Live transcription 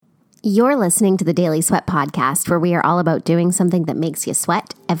You're listening to the Daily Sweat Podcast, where we are all about doing something that makes you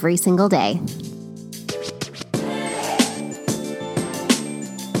sweat every single day.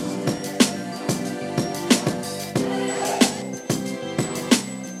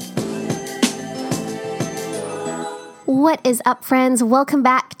 What is up, friends? Welcome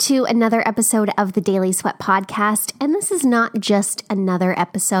back to another episode of the Daily Sweat Podcast. And this is not just another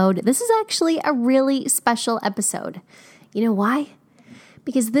episode. This is actually a really special episode. You know why?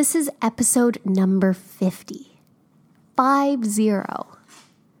 Because this is episode number 50.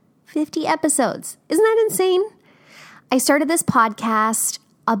 50 episodes. Isn't that insane? I started this podcast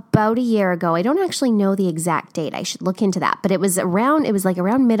about a year ago. I don't actually know the exact date. I should look into that. But it was around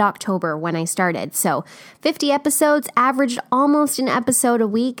mid-October when I started. So 50 episodes, averaged almost an episode a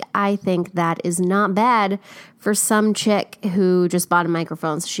week. I think that is not bad for some chick who just bought a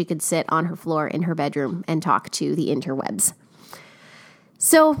microphone so she could sit on her floor in her bedroom and talk to the interwebs.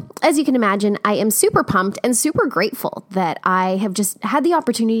 So, as you can imagine, I am super pumped and super grateful that I have just had the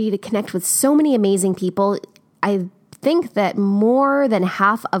opportunity to connect with so many amazing people. I think that more than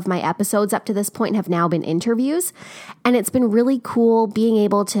half of my episodes up to this point have now been interviews, and it's been really cool being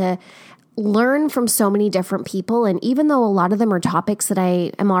able to learn from so many different people. And even though a lot of them are topics that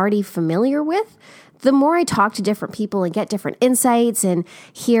I am already familiar with, the more I talk to different people and get different insights and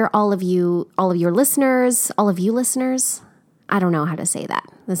hear all of you listeners, I don't know how to say that.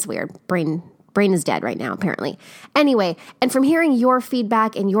 That's weird. Brain is dead right now, apparently. Anyway, and from hearing your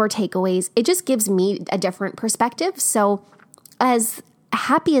feedback and your takeaways, it just gives me a different perspective. So as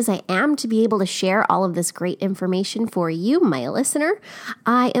happy as I am to be able to share all of this great information for you, my listener,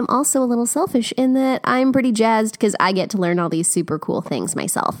 I am also a little selfish in that I'm pretty jazzed because I get to learn all these super cool things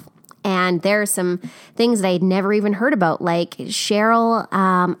myself. And there are some things that I had never even heard about, like Cheryl.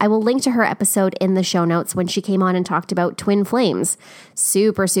 I will link to her episode in the show notes when she came on and talked about twin flames.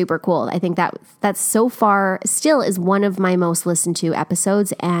 Super, super cool. I think that so far still is one of my most listened to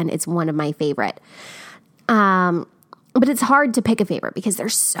episodes, and it's one of my favorite. But it's hard to pick a favorite because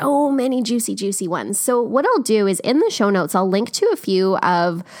there's so many juicy ones. So what I'll do is in the show notes, I'll link to a few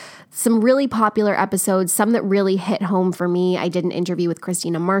of some really popular episodes, some that really hit home for me. I did an interview with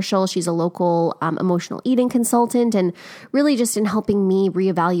Christina Marshall. She's a local emotional eating consultant, and really just in helping me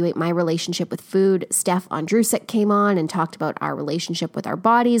reevaluate my relationship with food. Steph Andrusik came on and talked about our relationship with our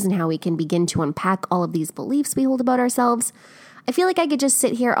bodies and how we can begin to unpack all of these beliefs we hold about ourselves. I feel like I could just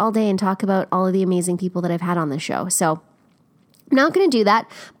sit here all day and talk about all of the amazing people that I've had on the show. So I'm not going to do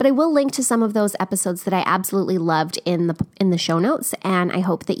that, but I will link to some of those episodes that I absolutely loved in the show notes, and I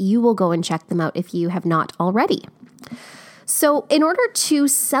hope that you will go and check them out if you have not already. So in order to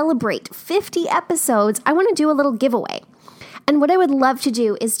celebrate 50 episodes, I want to do a little giveaway. And what I would love to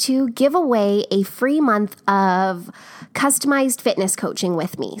do is to give away a free month of customized fitness coaching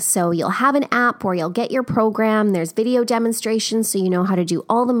with me. So you'll have an app where you'll get your program. There's video demonstrations so you know how to do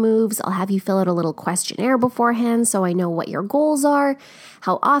all the moves. I'll have you fill out a little questionnaire beforehand so I know what your goals are,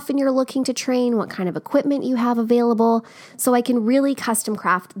 how often you're looking to train, what kind of equipment you have available, so I can really custom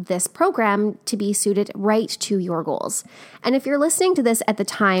craft this program to be suited right to your goals. And if you're listening to this at the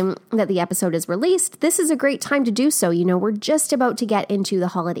time that the episode is released, this is a great time to do so. You know, we're just about to get into the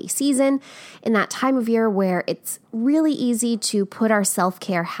holiday season, in that time of year where it's really easy to put our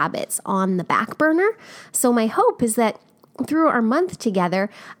self-care habits on the back burner. So my hope is that through our month together,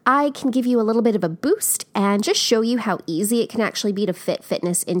 I can give you a little bit of a boost and just show you how easy it can actually be to fit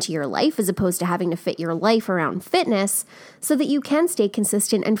fitness into your life, as opposed to having to fit your life around fitness, so that you can stay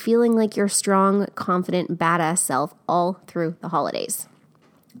consistent and feeling like your strong, confident, badass self all through the holidays.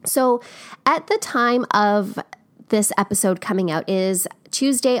 So at the time of this episode coming out is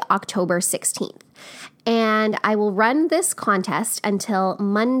Tuesday, October 16th. And I will run this contest until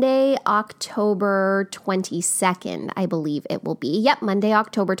Monday, October 22nd, I believe it will be. Yep, Monday,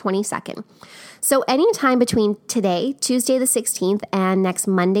 October 22nd. So anytime between today, Tuesday the 16th, and next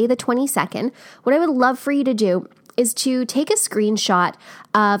Monday the 22nd, what I would love for you to do is to take a screenshot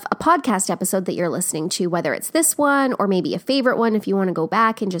of a podcast episode that you're listening to, whether it's this one or maybe a favorite one if you want to go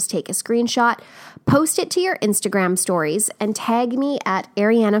back and just take a screenshot, post it to your Instagram stories, and tag me at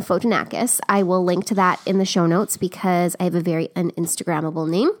Ariana Fotonakis. I will link to that in the show notes because I have a very un-Instagrammable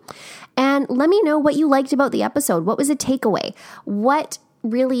name. And let me know what you liked about the episode. What was a takeaway? What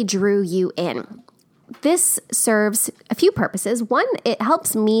really drew you in? This serves a few purposes. One, it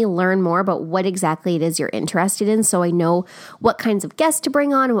helps me learn more about what exactly it is you're interested in, so I know what kinds of guests to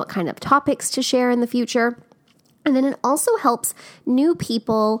bring on and what kind of topics to share in the future. And then it also helps new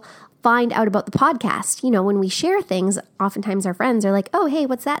people find out about the podcast. You know, when we share things, oftentimes our friends are like, oh, hey,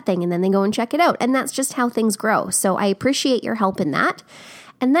 what's that thing? And then they go and check it out. And that's just how things grow. So I appreciate your help in that.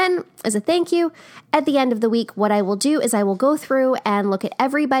 And then, as a thank you, at the end of the week, what I will do is I will go through and look at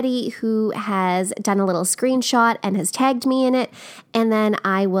everybody who has done a little screenshot and has tagged me in it, and then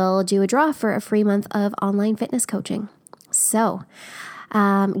I will do a draw for a free month of online fitness coaching. So,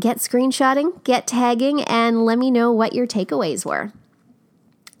 get screenshotting, get tagging, and let me know what your takeaways were.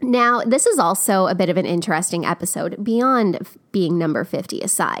 Now, this is also a bit of an interesting episode beyond being number 50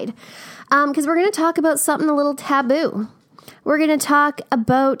 aside, because we're going to talk about something a little taboo. We're going to talk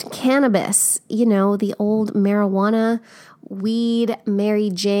about cannabis, the old marijuana, weed,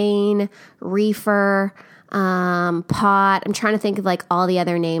 Mary Jane, reefer, pot. I'm trying to think of like all the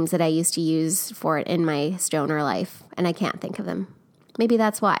other names that I used to use for it in my stoner life, and I can't think of them. Maybe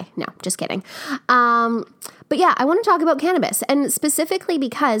that's why. No, just kidding. But yeah, I want to talk about cannabis, and specifically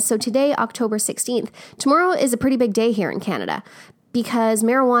because, so today, October 16th, tomorrow is a pretty big day here in Canada because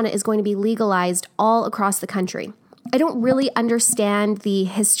marijuana is going to be legalized all across the country. I don't really understand the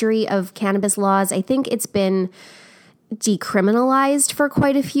history of cannabis laws. I think it's been decriminalized for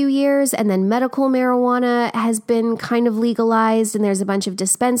quite a few years, and then medical marijuana has been kind of legalized, and there's a bunch of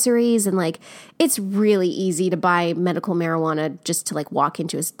dispensaries, and like it's really easy to buy medical marijuana just to like walk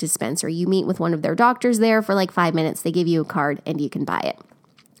into a dispensary. You meet with one of their doctors there for like 5 minutes, they give you a card and you can buy it.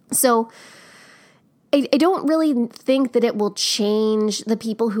 So I don't really think that it will change the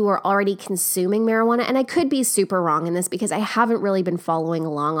people who are already consuming marijuana. And I could be super wrong in this because I haven't really been following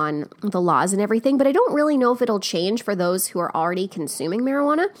along on the laws and everything, but I don't really know if it'll change for those who are already consuming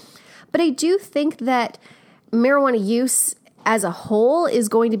marijuana. But I do think that marijuana use as a whole is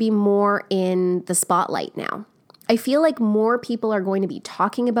going to be more in the spotlight now. I feel like more people are going to be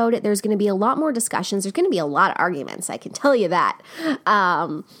talking about it. There's going to be a lot more discussions. There's going to be a lot of arguments. I can tell you that.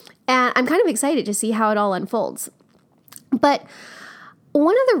 And I'm kind of excited to see how it all unfolds. But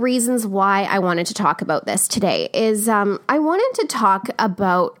one of the reasons why I wanted to talk about this today is I wanted to talk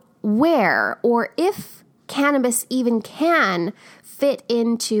about where or if cannabis even can fit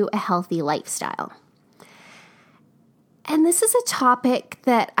into a healthy lifestyle. And this is a topic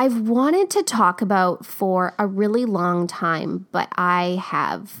that I've wanted to talk about for a really long time, but I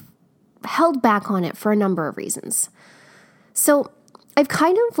have held back on it for a number of reasons. So I've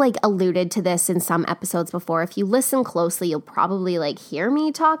kind of like alluded to this in some episodes before. If you listen closely, you'll probably like hear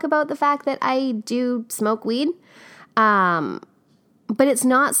me talk about the fact that I do smoke weed. But it's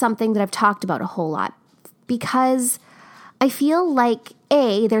not something that I've talked about a whole lot because I feel like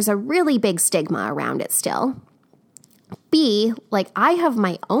A, there's a really big stigma around it still. B, like I have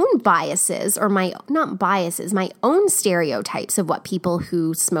my own biases or my own stereotypes of what people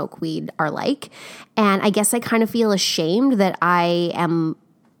who smoke weed are like. And I guess I kind of feel ashamed that I am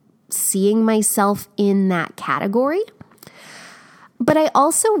seeing myself in that category. But I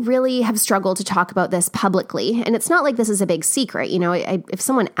also really have struggled to talk about this publicly. And it's not like this is a big secret. If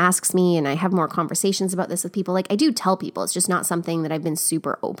someone asks me and I have more conversations about this with people, like I do tell people, it's just not something that I've been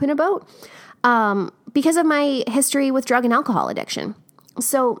super open about. Because of my history with drug and alcohol addiction.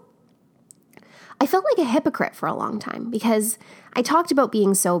 So I felt like a hypocrite for a long time because I talked about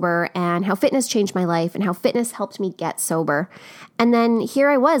being sober and how fitness changed my life and how fitness helped me get sober. And then here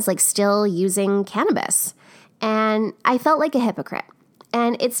I was like still using cannabis and I felt like a hypocrite.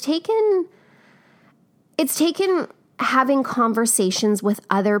 And it's taken having conversations with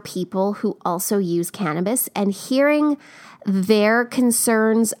other people who also use cannabis and hearing their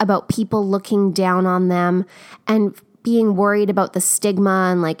concerns about people looking down on them and being worried about the stigma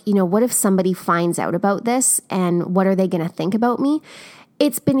and like, what if somebody finds out about this and what are they going to think about me?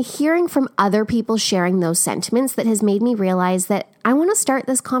 It's been hearing from other people sharing those sentiments that has made me realize that I want to start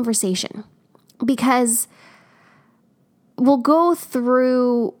this conversation because we'll go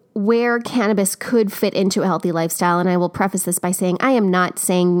through where cannabis could fit into a healthy lifestyle. And I will preface this by saying, I am not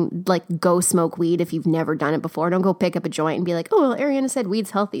saying like go smoke weed if you've never done it before. Don't go pick up a joint and be like, oh, well, Ariana said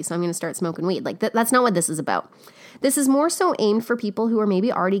weed's healthy, so I'm going to start smoking weed. Like that's not what this is about. This is more so aimed for people who are maybe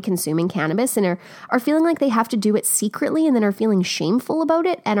already consuming cannabis and are feeling like they have to do it secretly and then are feeling shameful about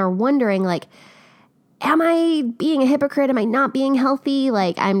it and are wondering like, am I being a hypocrite? Am I not being healthy?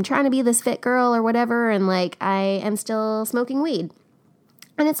 Like I'm trying to be this fit girl or whatever. And like I am still smoking weed.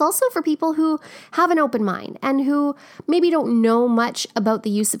 And it's also for people who have an open mind and who maybe don't know much about the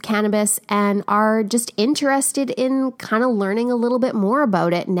use of cannabis and are just interested in kind of learning a little bit more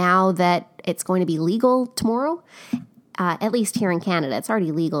about it now that it's going to be legal tomorrow, at least here in Canada. It's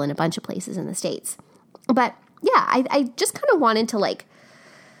already legal in a bunch of places in the States. But yeah, I just kind of wanted to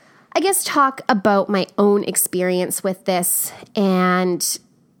talk about my own experience with this and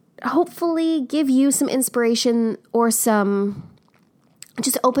hopefully give you some inspiration or some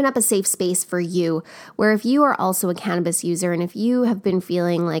just open up a safe space for you where if you are also a cannabis user and if you have been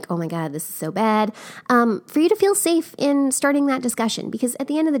feeling like, oh my God, this is so bad, for you to feel safe in starting that discussion. Because at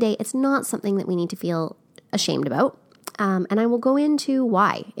the end of the day, it's not something that we need to feel ashamed about. And I will go into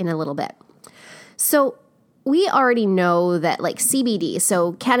why in a little bit. So we already know that like CBD,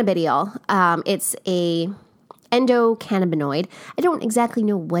 so cannabidiol, it's a endocannabinoid. I don't exactly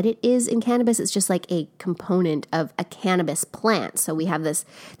know what it is in cannabis. It's just like a component of a cannabis plant. So we have this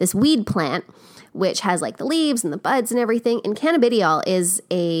weed plant, which has like the leaves and the buds and everything. And cannabidiol is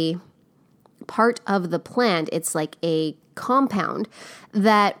a part of the plant. It's like a compound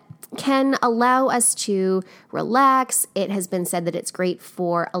that can allow us to relax. It has been said that it's great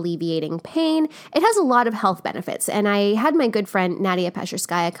for alleviating pain. It has a lot of health benefits. And I had my good friend Nadia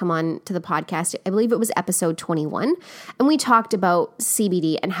Pesherskaya come on to the podcast. I believe it was episode 21. And we talked about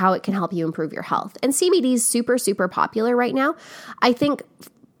CBD and how it can help you improve your health. And CBD is super, super popular right now. I think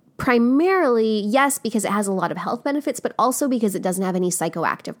primarily, yes, because it has a lot of health benefits, but also because it doesn't have any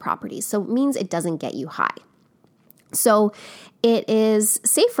psychoactive properties. So it means it doesn't get you high. So it is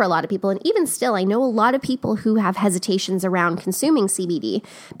safe for a lot of people. And even still, I know a lot of people who have hesitations around consuming CBD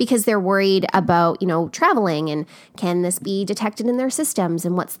because they're worried about, traveling and can this be detected in their systems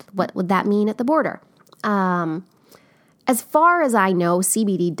and what would that mean at the border? As far as I know,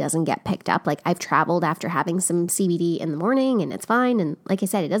 CBD doesn't get picked up. Like I've traveled after having some CBD in the morning and it's fine. And like I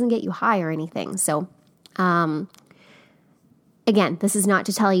said, it doesn't get you high or anything. So, again, this is not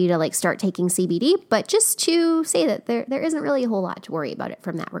to tell you to like start taking CBD, but just to say that there isn't really a whole lot to worry about it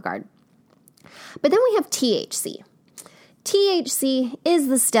from that regard. But then we have THC. THC is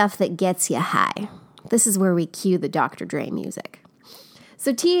the stuff that gets you high. This is where we cue the Dr. Dre music.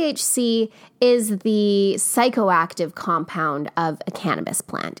 So THC is the psychoactive compound of a cannabis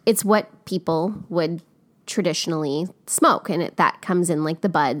plant. It's what people would traditionally smoke, and that comes in like the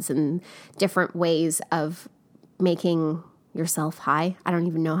buds and different ways of making yourself high. I don't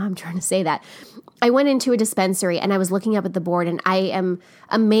even know how I'm trying to say that. I went into a dispensary and I was looking up at the board and I am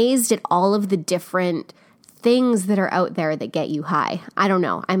amazed at all of the different things that are out there that get you high. I don't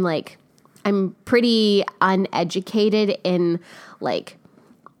know. I'm pretty uneducated in like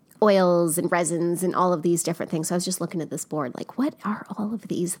oils and resins and all of these different things. So I was just looking at this board like, what are all of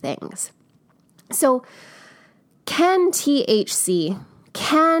these things? So can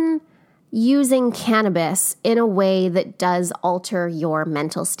using cannabis in a way that does alter your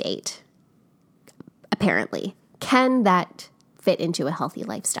mental state, apparently, can that fit into a healthy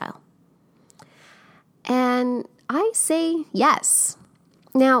lifestyle? And I say yes.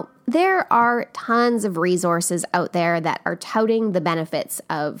 Now, there are tons of resources out there that are touting the benefits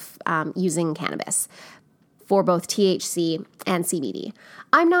of using cannabis for both THC and CBD.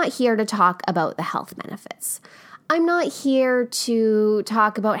 I'm not here to talk about the health benefits. I'm not here to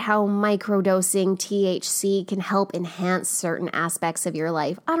talk about how microdosing THC can help enhance certain aspects of your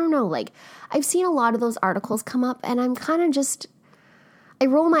life. I don't know, I've seen a lot of those articles come up and I'm kind of I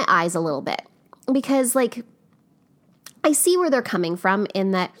roll my eyes a little bit because I see where they're coming from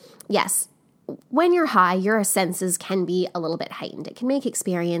in that, yes, when you're high, your senses can be a little bit heightened. It can make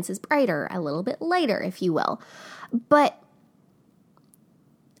experiences brighter, a little bit lighter, if you will. But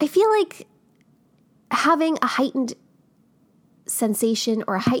I feel like having a heightened sensation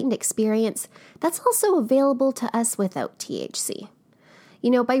or a heightened experience, that's also available to us without THC.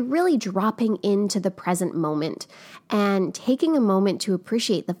 By really dropping into the present moment and taking a moment to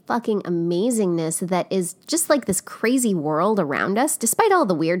appreciate the fucking amazingness that is just this crazy world around us, despite all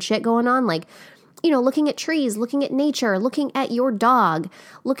the weird shit going on, looking at trees, looking at nature, looking at your dog,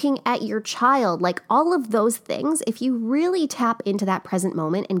 looking at your child, all of those things, if you really tap into that present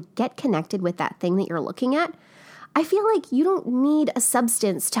moment and get connected with that thing that you're looking at, I feel like you don't need a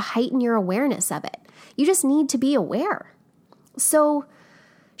substance to heighten your awareness of it. You just need to be aware. So,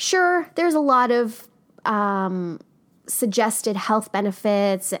 sure, there's a lot of suggested health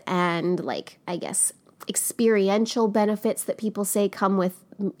benefits and experiential benefits that people say come with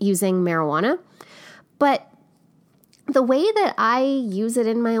using marijuana. But the way that I use it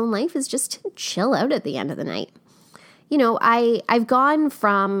in my own life is just to chill out at the end of the night. I've gone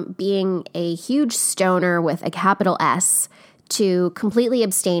from being a huge stoner with a capital S to completely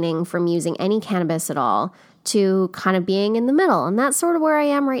abstaining from using any cannabis at all to kind of being in the middle. And that's sort of where I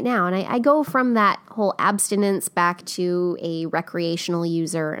am right now. And I go from that whole abstinence back to a recreational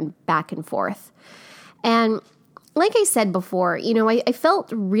user and back and forth. And like I said before, I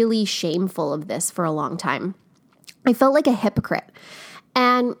felt really shameful of this for a long time. I felt like a hypocrite.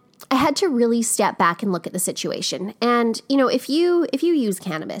 And I had to really step back and look at the situation. And, if you use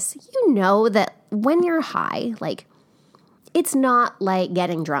cannabis, you know that when you're high, it's not like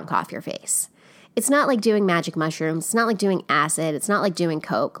getting drunk off your face. It's not like doing magic mushrooms. It's not like doing acid. It's not like doing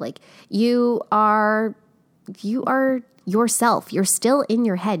coke. Like you are yourself. You're still in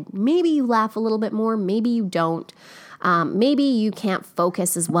your head. Maybe you laugh a little bit more. Maybe you don't. Maybe you can't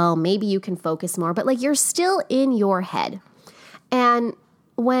focus as well. Maybe you can focus more, but like you're still in your head. And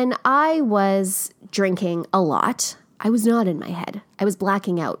when I was drinking a lot, I was not in my head. I was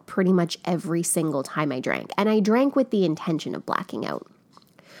blacking out pretty much every single time I drank. And I drank with the intention of blacking out.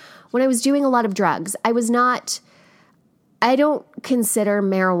 When I was doing a lot of drugs, I don't consider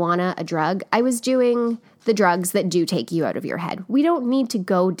marijuana a drug. I was doing the drugs that do take you out of your head. We don't need to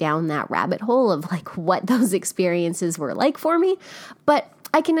go down that rabbit hole of like what those experiences were like for me. But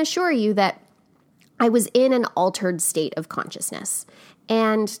I can assure you that I was in an altered state of consciousness.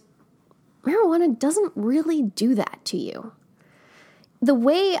 And marijuana doesn't really do that to you. The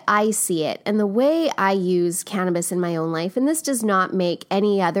way I see it and the way I use cannabis in my own life, and this does not make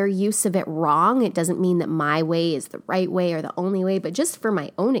any other use of it wrong. It doesn't mean that my way is the right way or the only way, but just for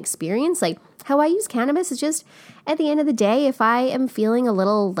my own experience, like how I use cannabis is just at the end of the day, if I am feeling a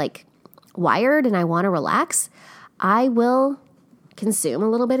little like wired and I want to relax, I will consume a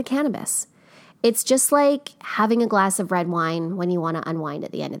little bit of cannabis. It's just like having a glass of red wine when you want to unwind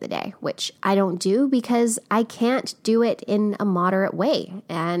at the end of the day, which I don't do because I can't do it in a moderate way.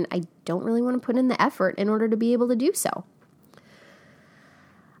 And I don't really want to put in the effort in order to be able to do so.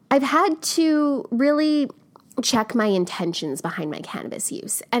 I've had to really check my intentions behind my cannabis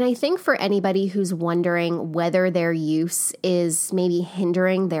use. And I think for anybody who's wondering whether their use is maybe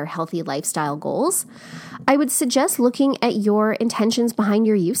hindering their healthy lifestyle goals, I would suggest looking at your intentions behind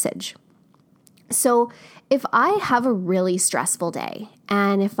your usage. So if I have a really stressful day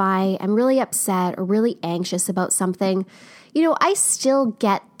and if I am really upset or really anxious about something, I still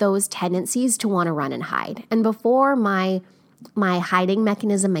get those tendencies to want to run and hide. And before my hiding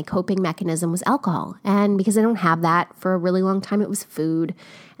mechanism, my coping mechanism was alcohol. And because I don't have that for a really long time, it was food,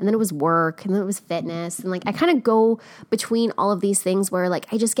 and then it was work, and then it was fitness. And like I kind of go between all of these things where like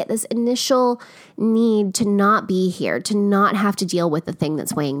I just get this initial need to not be here, to not have to deal with the thing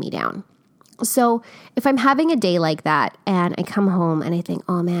that's weighing me down. So if I'm having a day like that and I come home and I think,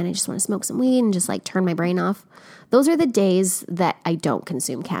 oh man, I just want to smoke some weed and just like turn my brain off, those are the days that I don't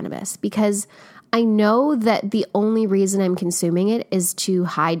consume cannabis because I know that the only reason I'm consuming it is to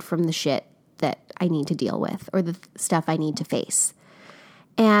hide from the shit that I need to deal with or the stuff I need to face.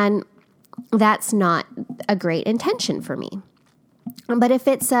 And that's not a great intention for me. But if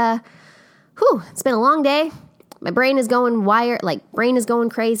it's it's been a long day, my brain is going brain is going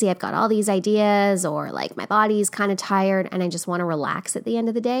crazy. I've got all these ideas or like my body's kind of tired and I just want to relax at the end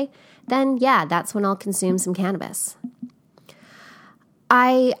of the day, then yeah, that's when I'll consume some cannabis.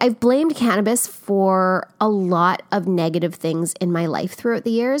 I've blamed cannabis for a lot of negative things in my life throughout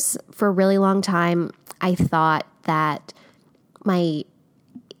the years. For a really long time, I thought that my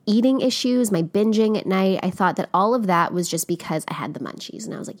eating issues, my binging at night, I thought that all of that was just because I had the munchies.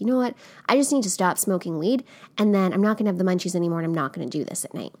 And I was like, you know what? I just need to stop smoking weed and then I'm not going to have the munchies anymore and I'm not going to do this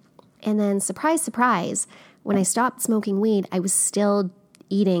at night. And then surprise, surprise, when I stopped smoking weed, I was still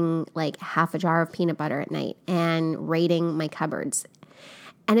eating like half a jar of peanut butter at night and raiding my cupboards.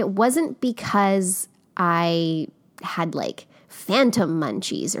 And it wasn't because I had like phantom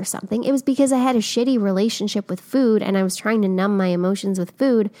munchies or something. It was because I had a shitty relationship with food and I was trying to numb my emotions with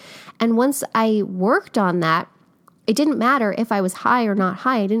food. And once I worked on that, it didn't matter if I was high or not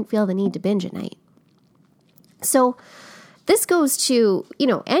high. I didn't feel the need to binge at night. So this goes to,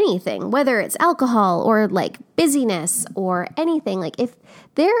 anything, whether it's alcohol or like busyness or anything. Like if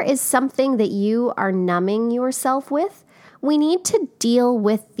there is something that you are numbing yourself with, we need to deal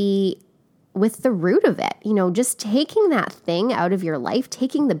with the root of it, just taking that thing out of your life,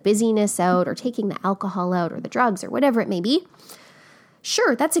 taking the busyness out or taking the alcohol out or the drugs or whatever it may be.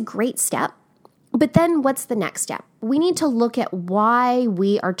 Sure, that's a great step. But then what's the next step? We need to look at why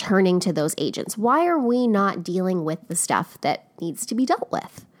we are turning to those agents. Why are we not dealing with the stuff that needs to be dealt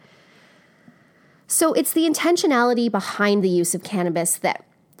with? So it's the intentionality behind the use of cannabis that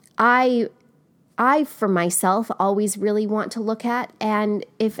I, for myself, always really want to look at. And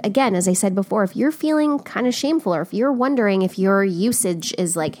if, again, as I said before, if you're feeling kind of shameful or if you're wondering if your usage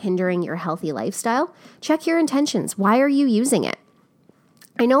is like hindering your healthy lifestyle, check your intentions. Why are you using it?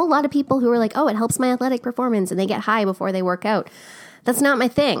 I know a lot of people who are like, oh, it helps my athletic performance and they get high before they work out. That's not my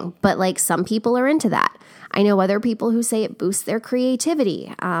thing, but like some people are into that. I know other people who say it boosts their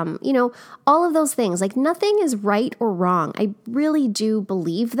creativity. All of those things, like nothing is right or wrong. I really do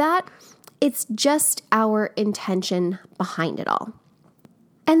believe that. It's just our intention behind it all.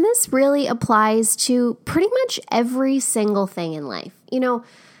 And this really applies to pretty much every single thing in life.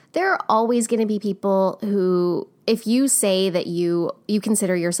 There are always going to be people who, if you say that you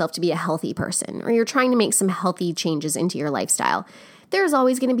consider yourself to be a healthy person, or you're trying to make some healthy changes into your lifestyle, there's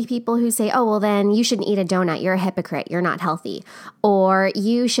always going to be people who say, oh, well, then you shouldn't eat a donut. You're a hypocrite. You're not healthy. Or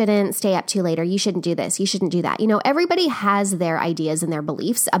you shouldn't stay up too late. Or you shouldn't do this. You shouldn't do that. Everybody has their ideas and their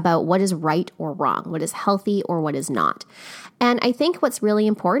beliefs about what is right or wrong, what is healthy or what is not. And I think what's really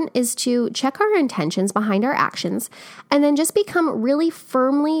important is to check our intentions behind our actions and then just become really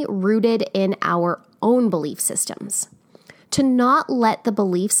firmly rooted in our own belief systems. To not let the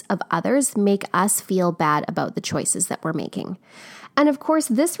beliefs of others make us feel bad about the choices that we're making. And of course,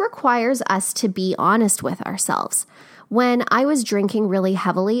 this requires us to be honest with ourselves. When I was drinking really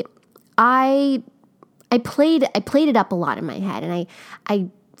heavily, I played it up a lot in my head, and I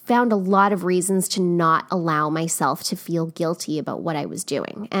found a lot of reasons to not allow myself to feel guilty about what I was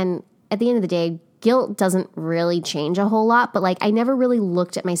doing. And at the end of the day, guilt doesn't really change a whole lot, but I never really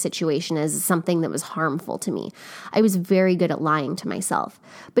looked at my situation as something that was harmful to me. I was very good at lying to myself.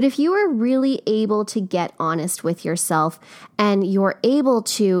 But if you are really able to get honest with yourself and you're able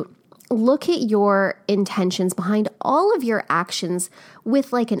to look at your intentions behind all of your actions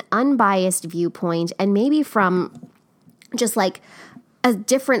with an unbiased viewpoint, and maybe from just a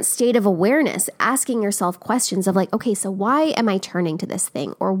different state of awareness, asking yourself questions of okay, so why am I turning to this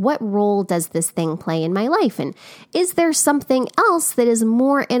thing? Or what role does this thing play in my life? And is there something else that is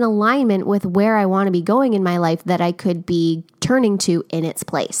more in alignment with where I want to be going in my life that I could be turning to in its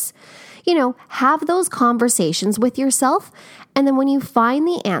place? Have those conversations with yourself. And then when you find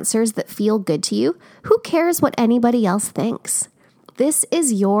the answers that feel good to you, who cares what anybody else thinks? This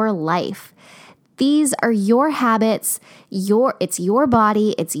is your life. These are your habits, it's your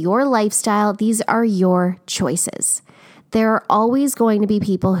body, it's your lifestyle. These are your choices. There are always going to be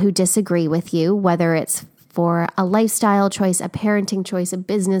people who disagree with you, whether it's for a lifestyle choice, a parenting choice, a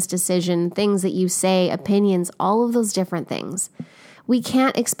business decision, things that you say, opinions, all of those different things. We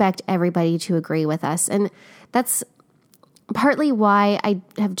can't expect everybody to agree with us. And that's partly why I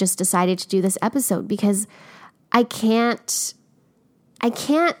have just decided to do this episode, because I can't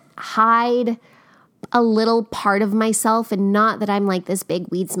hide a little part of myself, and not that I'm this big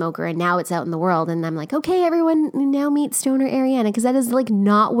weed smoker and now it's out in the world and I'm okay, everyone now meet Stoner Ariana, because that is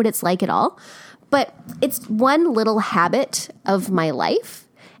not what it's like at all. But it's one little habit of my life,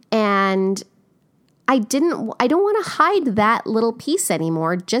 and I don't want to hide that little piece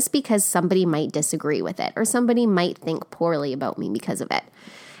anymore just because somebody might disagree with it or somebody might think poorly about me because of it.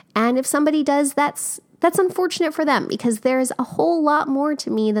 And if somebody does, that's unfortunate for them, because there's a whole lot more to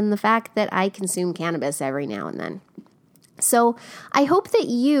me than the fact that I consume cannabis every now and then. So I hope that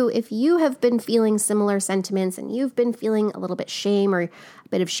if you have been feeling similar sentiments and you've been feeling a little bit of shame,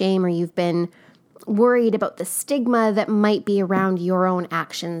 or you've been worried about the stigma that might be around your own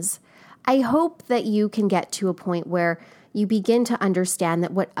actions, I hope that you can get to a point where you begin to understand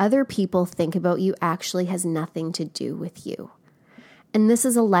that what other people think about you actually has nothing to do with you. And this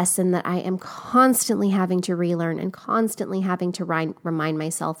is a lesson that I am constantly having to relearn and constantly having to remind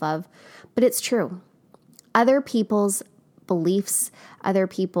myself of. But it's true. Other people's beliefs, other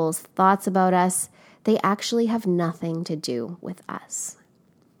people's thoughts about us, they actually have nothing to do with us.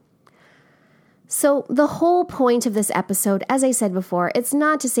 So the whole point of this episode, as I said before, it's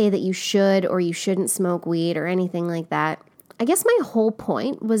not to say that you should or you shouldn't smoke weed or anything like that. I guess my whole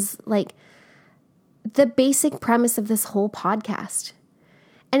point was the basic premise of this whole podcast.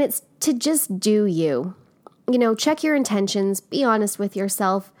 And it's to just do you. Check your intentions, be honest with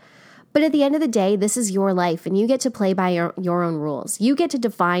yourself. But at the end of the day, this is your life, and you get to play by your own rules. You get to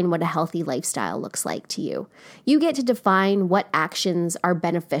define what a healthy lifestyle looks like to you. You get to define what actions are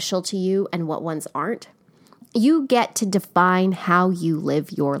beneficial to you and what ones aren't. You get to define how you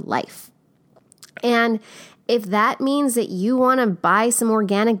live your life. And if that means that you want to buy some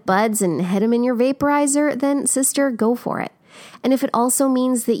organic buds and hit them in your vaporizer, then sister, go for it. And if it also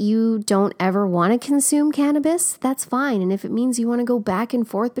means that you don't ever want to consume cannabis, that's fine. And if it means you want to go back and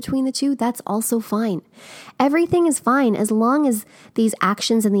forth between the two, that's also fine. Everything is fine as long as these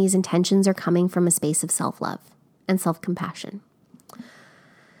actions and these intentions are coming from a space of self-love and self-compassion.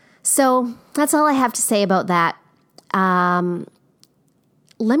 So that's all I have to say about that. Let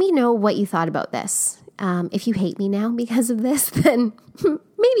me know what you thought about this. If you hate me now because of this, then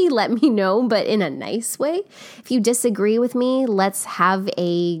maybe let me know, but in a nice way. If you disagree with me, let's have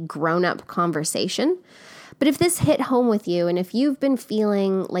a grown-up conversation. But if this hit home with you, and if you've been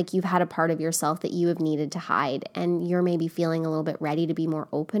feeling like you've had a part of yourself that you have needed to hide, and you're maybe feeling a little bit ready to be more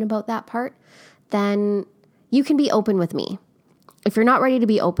open about that part, then you can be open with me. if you're not ready to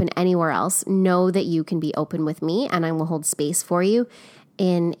be open anywhere else, know that you can be open with me and I will hold space for you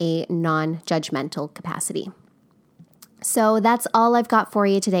in a non-judgmental capacity. So that's all I've got for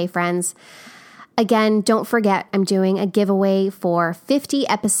you today, friends. Again, don't forget, I'm doing a giveaway for 50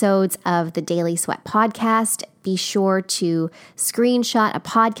 episodes of the Daily Sweat podcast. Be sure to screenshot a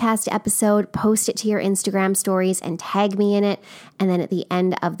podcast episode, post it to your Instagram stories, and tag me in it. And then at the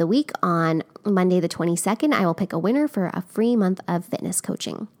end of the week on Monday the 22nd, I will pick a winner for a free month of fitness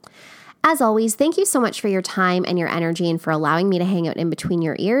coaching. As always, thank you so much for your time and your energy and for allowing me to hang out in between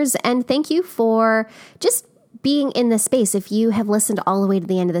your ears. And thank you for just being in this space. If you have listened all the way to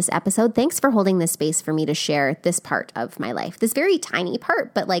the end of this episode, thanks for holding this space for me to share this part of my life. This very tiny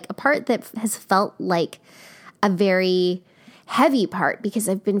part, but like a part that has felt like a very heavy part because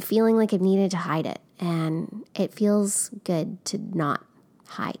I've been feeling like I've needed to hide it. And it feels good to not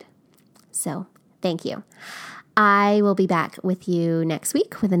hide. So thank you. I will be back with you next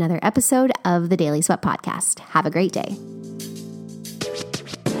week with another episode of the Daily Sweat Podcast. Have a great day.